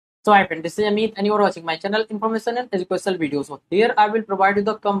So hi friend, this is Amit and you are watching my channel Information and Educational Videos. So here I will provide you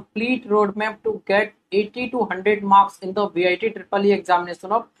the complete roadmap to get 80 to 100 marks in the Viteee EEE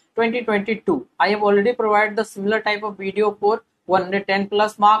examination of 2022. I have already provided the similar type of video for 110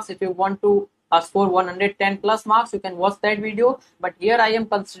 plus marks. If you want to score 110 plus marks, you can watch that video. But here I am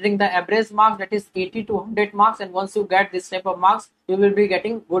considering the average marks, that is 80 to 100 marks, and once you get this type of marks, you will be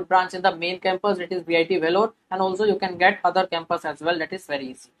getting good branch in the main campus, that is Viteee Vellore, and also you can get other campus as well. That is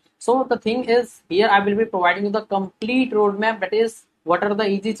very easy. So the thing is, here I will be providing you the complete roadmap, that is what are the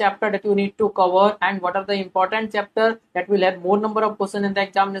easy chapter that you need to cover and what are the important chapter that will have more number of question in the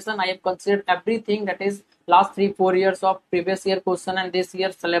examination. I have considered everything, that is last 3-4 years of previous year question and this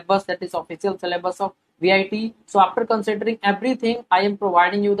year syllabus, that is official syllabus of Viteee. So after considering everything, I am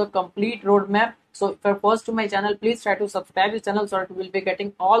providing you the complete roadmap. So if you're first to my channel, please try to subscribe this channel so that you will be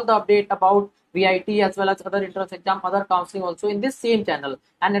getting all the update about Viteee as well as other entrance exam, other counseling also in this same channel.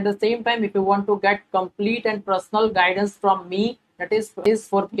 And at the same time, if you want to get complete and personal guidance from me, that is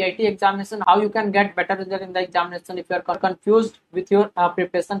for Viteee examination, how you can get better result in the examination. If you are confused with your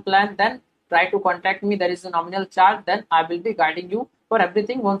preparation plan, then try to contact me. There is a nominal charge, then I will be guiding you for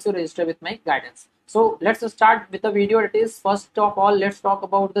everything once you register with my guidance. So let's start with the video. That is, first of all, let's talk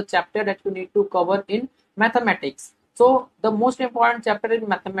about the chapter that you need to cover in mathematics. So the most important chapter in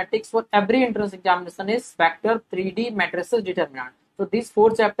mathematics for every entrance examination is vector, 3D, matrices, determinant. So these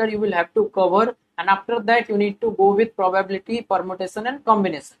 4 chapters you will have to cover, and after that you need to go with probability, permutation and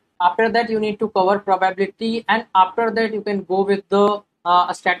combination. After that you need to cover probability, and after that you can go with the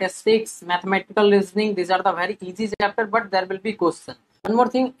statistics, mathematical reasoning. These are the very easy chapter, but there will be question. One more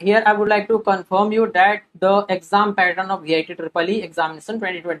thing here, I would like to confirm you that the exam pattern of Viteee EEE examination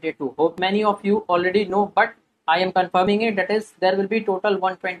 2022. Hope many of you already know, but I am confirming it. That is, there will be total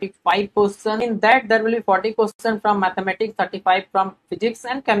 125 questions. In that, there will be 40 questions from mathematics, 35 from physics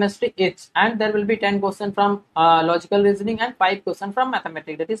and chemistry each, and there will be 10 questions from logical reasoning and 5 questions from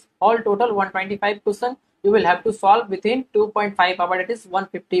mathematics. That is, all total 125 questions you will have to solve within 2.5 hours, that is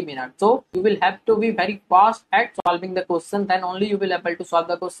 150 minutes. So you will have to be very fast at solving the question, then only you will be able to solve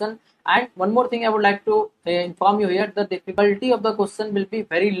the question. And one more thing I would like to inform you here, the difficulty of the question will be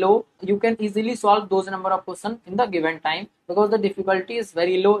very low. You can easily solve those number of questions in the given time because the difficulty is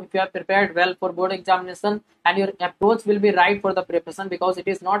very low. If you are prepared well for board examination and your approach will be right for the preparation, because it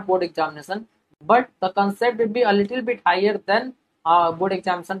is not board examination, but the concept will be a little bit higher than board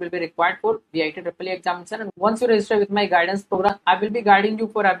examination will be required for Viteee EEE examination. And once you register with my guidance program, I will be guiding you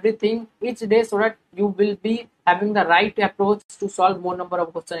for everything each day so that you will be having the right approach to solve more number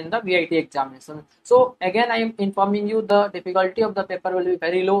of questions in the Viteee examination. So again, I am informing you the difficulty of the paper will be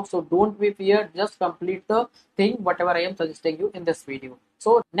very low. So don't be feared, just complete the thing whatever I am suggesting you in this video.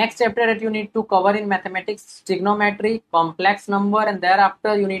 So next chapter that you need to cover in mathematics, trigonometry, complex number, and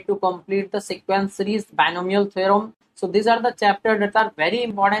thereafter you need to complete the sequence series, binomial theorem. So these are the chapters that are very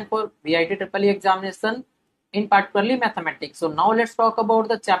important for Viteee EEE examination, in particularly mathematics. So now let's talk about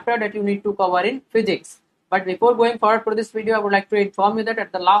the chapter that you need to cover in physics. But before going forward for this video, I would like to inform you that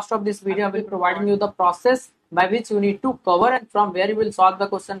at the last of this video, I will be providing you the process by which you need to cover and from where you will solve the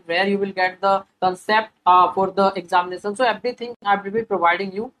question, where you will get the concept for the examination. So everything I will be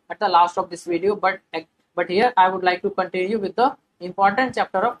providing you at the last of this video. But here I would like to continue with the important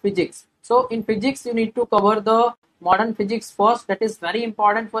chapter of physics. So in physics, you need to cover the modern physics first. That is very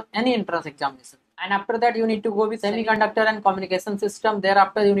important for any entrance examination. And after that you need to go with semiconductor and communication system.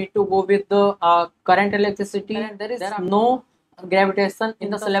 Thereafter you need to go with the current electricity. And there is no gravitation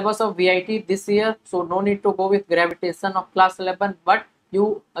in the syllabus of Viteee this year, so no need to go with gravitation of class 11, but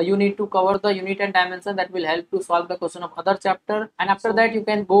you need to cover the unit and dimension that will help to solve the question of other chapter. And after that you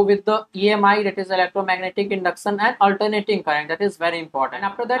can go with the EMI, that is electromagnetic induction and alternating current. That is very important. And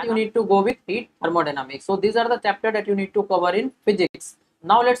after that you need to go with heat thermodynamics. So these are the chapter that you need to cover in physics.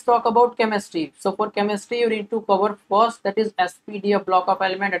 Now let's talk about chemistry. So for chemistry you need to cover first, that is SPD, a block of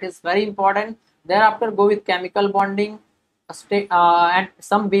element. That is very important. Thereafter go with chemical bonding, and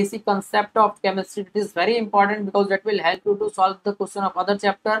some basic concept of chemistry. It is very important because that will help you to solve the question of other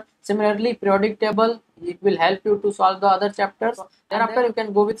chapter. Similarly, periodic table, it will help you to solve the other chapters. Thereafter you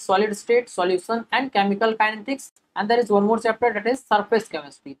can go with solid state, solution and chemical kinetics. And there is one more chapter, that is surface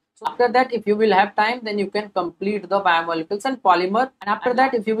chemistry. So after that, if you will have time, then you can complete the biomolecules and polymer. And after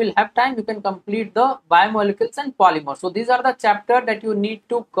that, if you will have time, you can complete the biomolecules and polymer. So these are the chapters that you need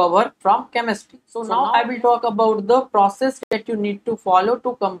to cover from chemistry. So now I will talk about the process that you need to follow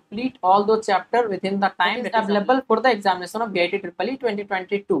to complete all those chapters within the time that is available for the examination of Viteee EEE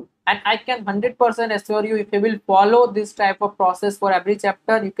 2022. And I can 100% assure you, if you will follow this type of process for every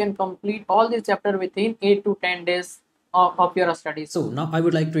chapter, you can complete all these chapters within 8 to 10 days of your studies. So now I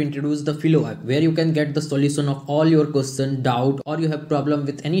would like to introduce the Philo app, where you can get the solution of all your question, doubt, or you have problem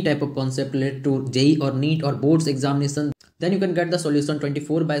with any type of concept related to JEE or NEET or boards examination. Then you can get the solution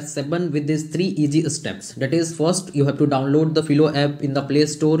 24/7 with these 3 easy steps. That is, first you have to download the Philo app in the Play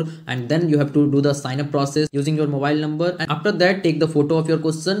Store, and then you have to do the sign up process using your mobile number, and after that take the photo of your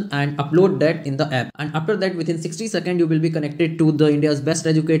question and upload that in the app, and after that within 60 seconds you will be connected to the India's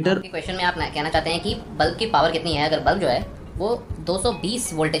best educator. Question में आप कहना चाहते हैं कि bulb की power कितनी है। अगर बल्ब जो है वो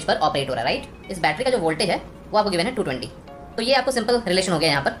 220 वोल्टेज पर ऑपरेट हो रहा है, राइट। इस बैटरी का जो वोल्टेज है वो आपको गिवन है 220। तो ये आपको सिंपल रिलेशन हो गया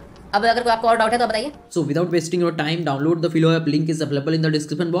यहाँ पर। अब अगर कोई आपको और डाउट है तो बताइए। So without wasting your time, download the Philo app. Link is available in the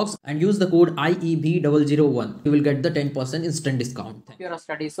description box and use the code IEB001. You will get the 10% instant discount. Your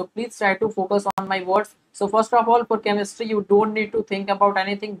studies. So please try to focus on my words. So first of all, for chemistry, you don't need to think about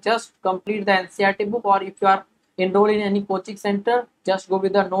anything. Just complete the NCERT book, or if you are enrolled in any coaching center, just go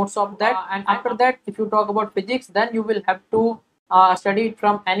with the notes of that. And after that, if you talk about physics, then you will have to study it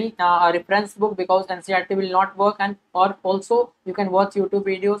from any reference book, because NCERT will not work. And or also you can watch YouTube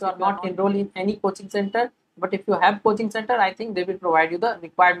videos, or not enroll in any coaching center. But if you have coaching center, I think they will provide you the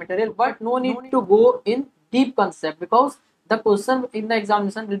required material, but no need to go in deep concept, because the question in the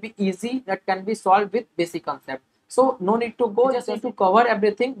examination will be easy, that can be solved with basic concept. So no need to go, just need to cover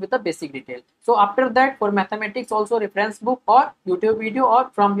everything with the basic detail. So after that, for mathematics also reference book or YouTube video, or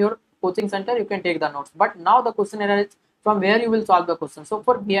from your coaching center you can take the notes. But now the question is from where you will solve the question. So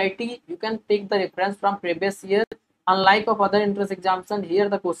for BIT, you can take the reference from previous year. Unlike of other entrance examination, here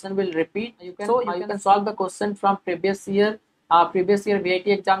the question will repeat. You can solve the question from previous year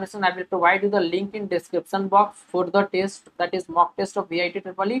VIT examination. I will provide you the link in description box for the test, that is mock test of VIT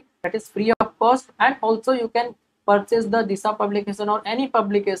EEE. That is free of cost, and also you can purchase the DISA publication or any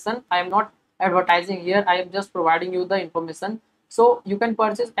publication. I am not advertising here, I am just providing you the information. So you can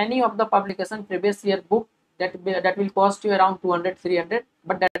purchase any of the publication previous year book, that will cost you around 200-300,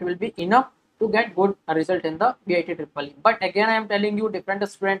 but that will be enough to get good result in the VIT EEE. But again, I am telling you, different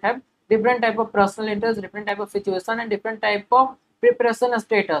students have different type of personal interest, different type of situation, and different type of preparation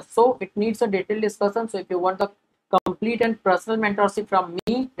status. So it needs a detailed discussion. So if you want the complete and personal mentorship from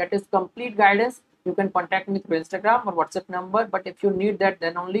me, that is complete guidance, you can contact me through Instagram or WhatsApp number. But if you need that,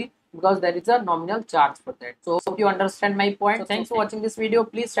 then only, because there is a nominal charge for that. So hope you understand my point. So thanks for watching this video.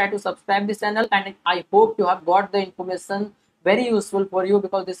 Please try to subscribe this channel, and I hope you have got the information very useful for you,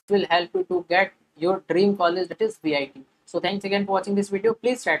 because this will help you to get your dream college, that is VIT. So thanks again for watching this video.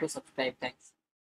 Please try to subscribe. Thanks.